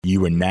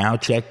You are now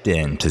checked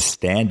in to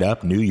Stand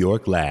Up New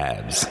York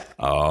Labs.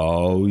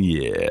 Oh,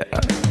 yeah.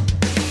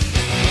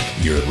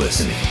 You're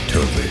listening to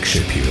Rick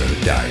Shapiro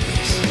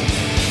Diaries.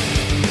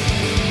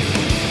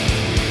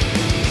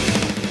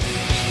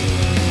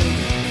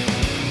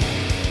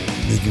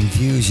 The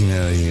confusion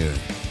out here.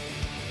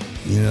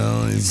 You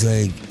know, it's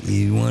like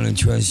you want to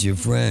trust your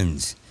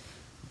friends.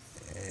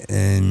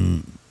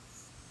 And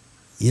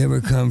you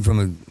ever come from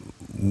a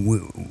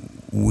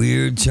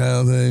weird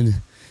childhood?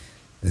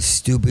 A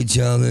stupid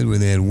childhood where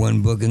they had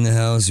one book in the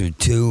house or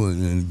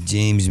two,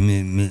 James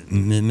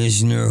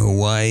Michener,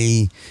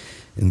 Hawaii,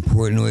 and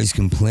Portnoy's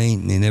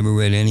Complaint, and they never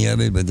read any of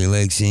it, but they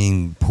like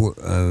seeing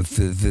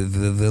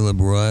Philip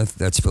Roth.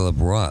 That's Philip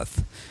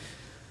Roth.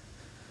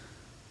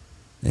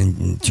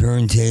 And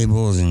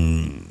turntables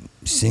and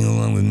sing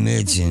along with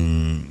Mitch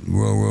and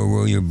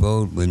row your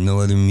boat, but no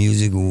other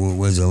music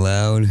was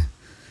allowed.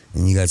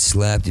 And you got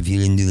slapped if you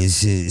didn't do the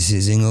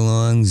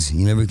sing-alongs.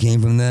 You never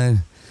came from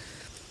that?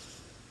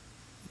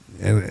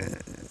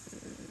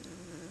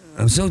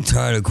 I'm so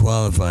tired of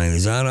qualifying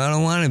this. I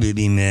don't want to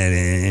be mad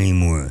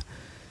anymore.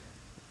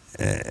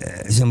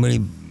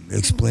 Somebody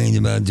explained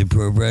about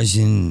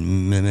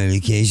depression,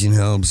 medication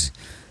helps.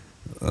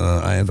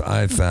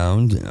 I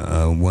found,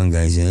 one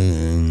guy said,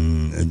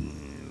 and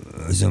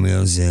somebody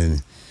else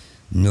said,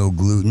 no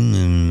gluten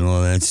and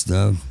all that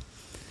stuff.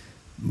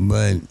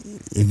 But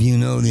if you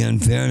know the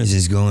unfairness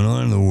that's going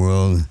on in the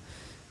world,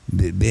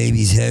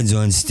 babies' heads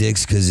on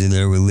sticks because of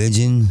their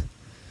religion.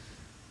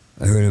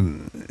 I heard of,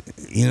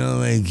 you know,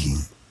 like,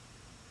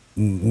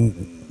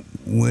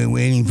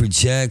 waiting for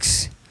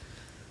checks.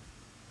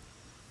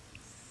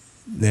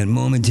 That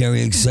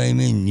momentary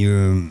excitement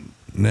your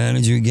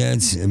manager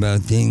gets about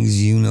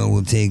things you know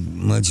will take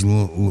much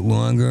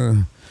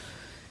longer.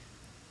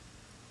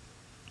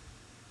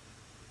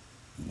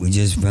 We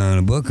just found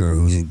a booker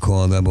who's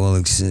called up all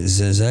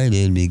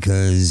excited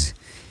because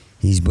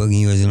he's booking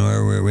you as an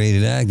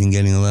R-rated act and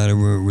getting a lot of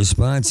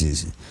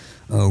responses.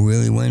 Oh,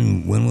 really?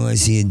 When will I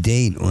see a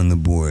date on the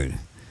board?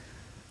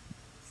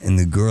 And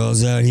the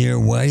girls out here,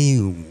 why do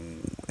you...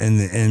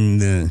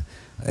 I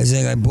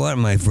said I bought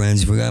my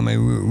friends, forgot my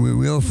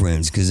real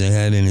friends, because I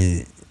had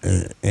an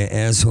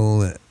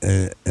asshole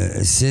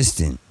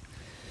assistant.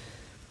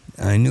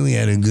 I knew he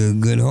had a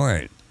good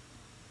heart.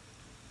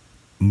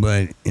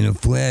 But in a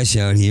flash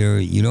out here,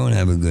 you don't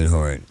have a good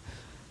heart.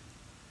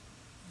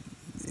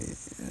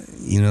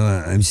 You know,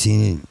 I've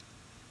seen it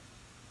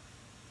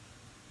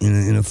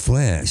in a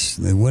flash.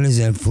 Like, what is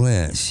that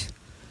flash?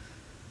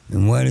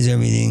 And why does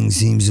everything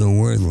seem so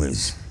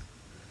worthless?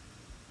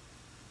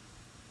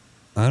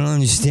 I don't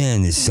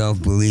understand this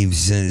self-belief,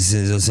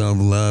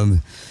 self-love.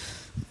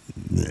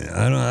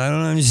 I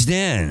don't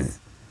understand.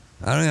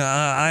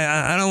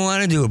 I don't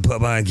want to do a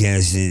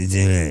podcast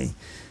today.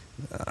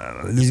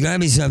 There's got to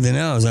be something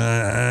else.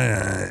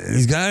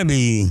 There's got to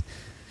be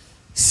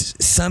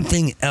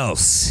something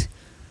else.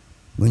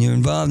 When you're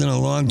involved in a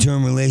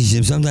long-term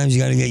relationship, sometimes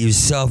you got to get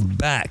yourself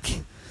back.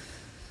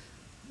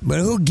 But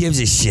who gives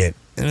a shit?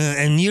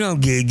 And you don't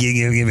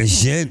give a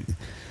shit.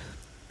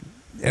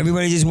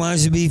 Everybody just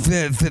wants to be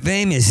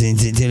famous in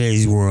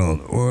today's world,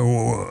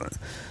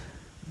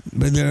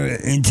 but they're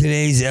in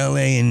today's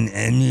L.A.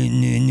 and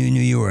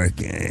New York.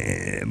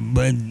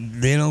 But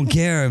they don't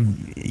care if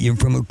you're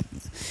from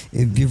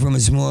a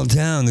small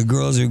town. The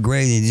girls are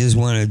great. They just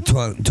want to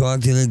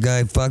talk to the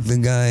guy, fuck the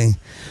guy.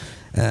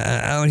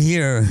 Out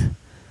here,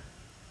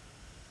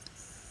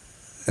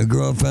 a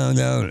girl found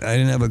out I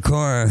didn't have a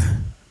car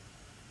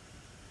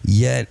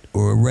yet,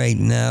 or right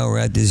now, or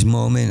at this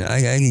moment.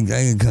 I can,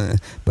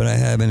 but I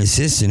have an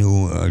assistant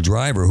a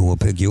driver who will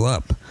pick you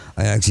up.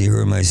 I actually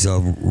heard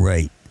myself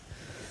right.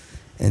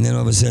 And then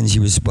all of a sudden she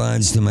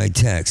responds to my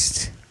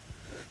text.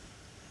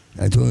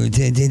 I told her,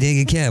 take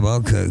a cab,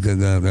 I'll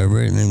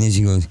cover it. And then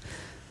she goes,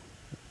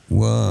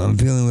 well, I'm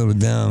feeling a little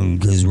down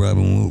because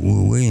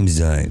Robin Williams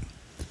died.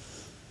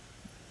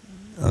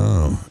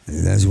 Oh,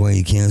 that's why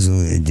you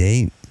canceled a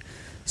date?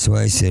 So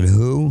I said,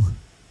 who?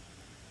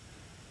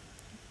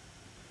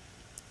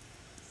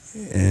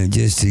 And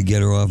just to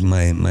get her off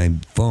my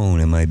phone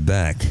and my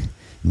back.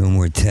 No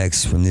more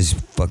texts from this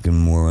fucking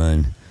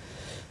moron.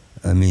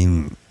 I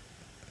mean,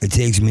 it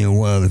takes me a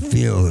while to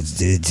feel.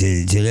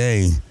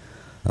 Today,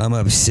 I'm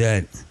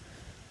upset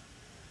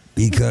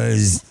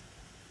because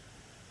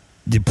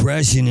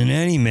depression in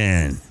any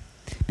man.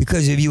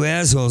 Because of you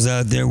assholes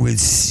out there with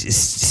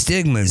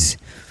stigmas.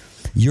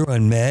 You're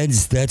on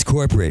meds. That's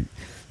corporate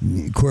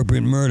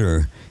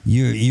murder.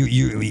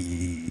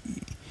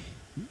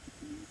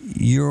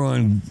 You're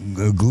on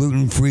a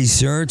gluten-free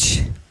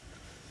search?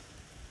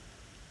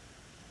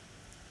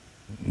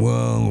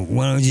 Well,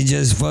 why don't you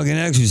just fucking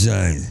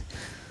exercise?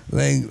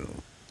 Like,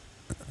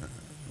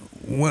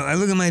 well, I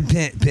look at my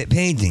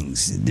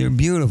paintings. They're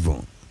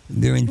beautiful.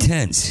 They're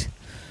intense.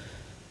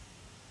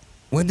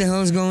 What the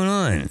hell is going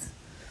on?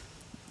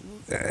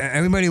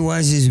 Everybody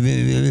watches this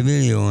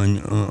video on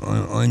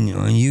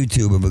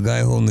YouTube of a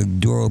guy holding the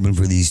door open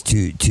for these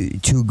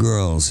two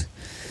girls.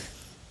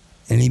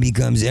 And he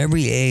becomes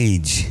every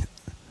age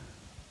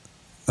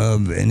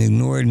of an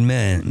ignored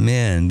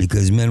man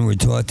because men were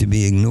taught to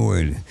be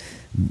ignored.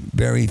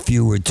 Very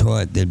few were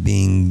taught that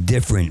being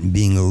different,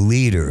 being a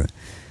leader,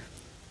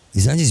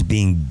 it's not just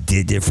being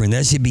different.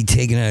 That should be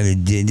taken out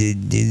of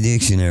the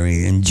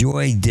dictionary.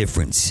 Enjoy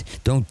difference.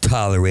 Don't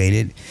tolerate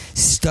it.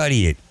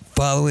 Study it.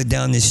 Follow it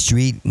down the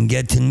street and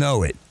get to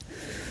know it.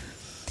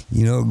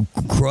 You know,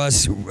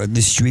 cross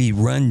the street,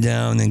 run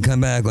down, and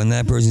come back on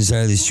that person's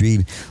side of the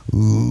street.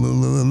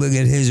 Look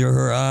at his or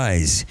her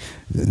eyes.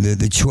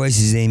 The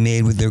choices they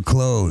made with their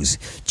clothes.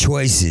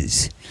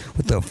 Choices.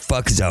 What the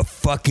fuck is a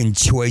fucking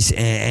choice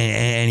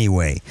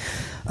anyway?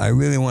 I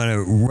really want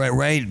to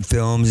write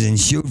films and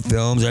shoot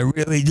films. I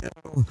really do.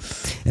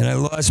 And I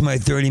lost my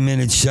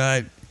 30-minute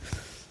shot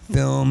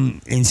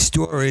film in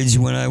storage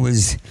when I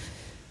was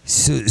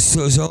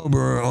so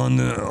sober on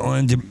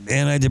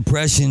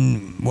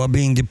antidepressant while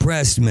being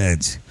depressed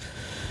meds.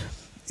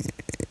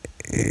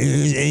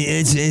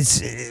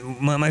 It's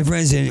my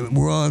friend said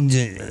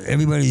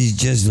everybody's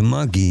just a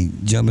monkey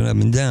jumping up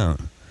and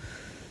down.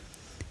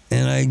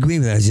 And I agree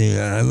with that. I say,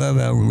 I love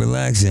how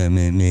relaxed that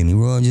made me.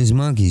 We're all just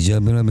monkeys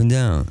jumping up and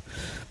down.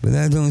 But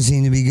that don't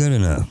seem to be good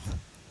enough.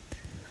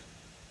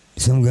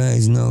 Some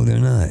guys know they're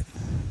not.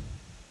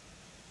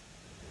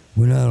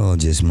 We're not all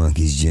just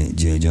monkeys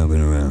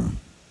jumping around.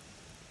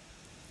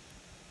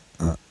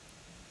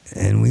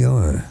 And we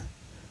are.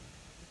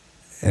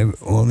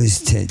 All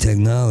this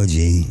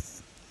technology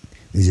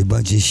is a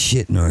bunch of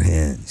shit in our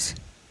hands.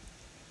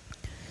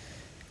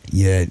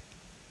 Yet,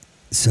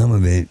 some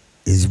of it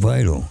is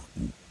vital.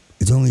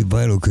 It's only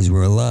vital because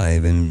we're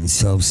alive and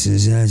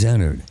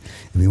self-centered.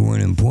 If we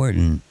weren't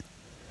important,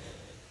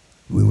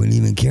 we wouldn't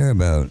even care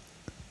about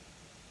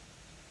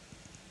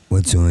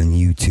what's on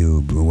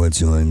YouTube or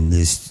what's on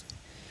these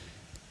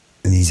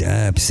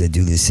apps that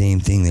do the same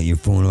thing that your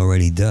phone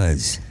already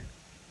does.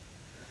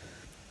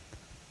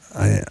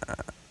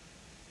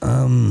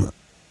 I'm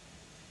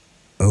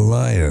a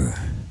liar.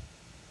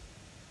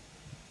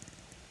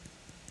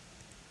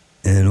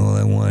 And all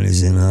I want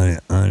is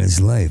an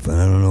honest life,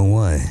 and I don't know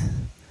why.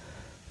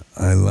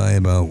 I lie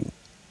about,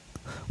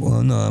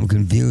 well, no, I'm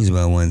confused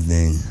about one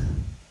thing.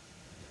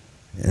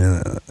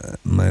 And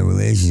my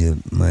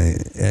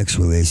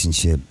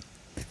ex-relationship,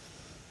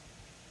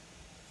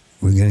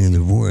 we're getting a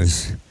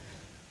divorce,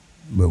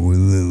 but we're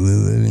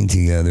living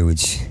together,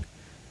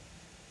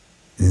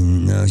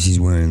 and now she's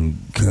wearing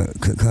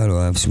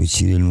cutoffs, which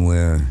she didn't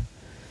wear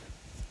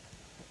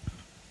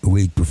a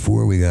week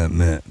before we got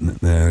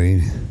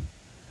married,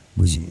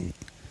 which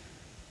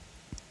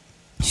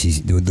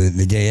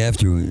the day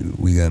after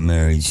we got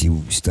married, she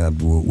stopped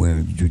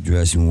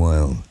dressing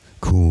wild,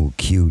 cool,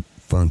 cute,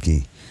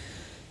 funky.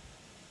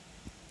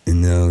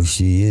 And now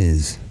she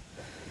is.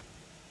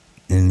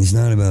 And it's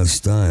not about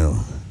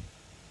style.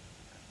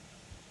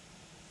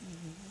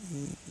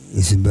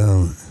 It's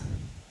about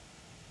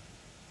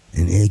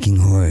an aching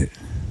heart.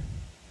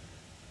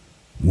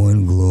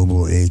 One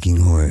global aching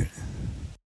heart.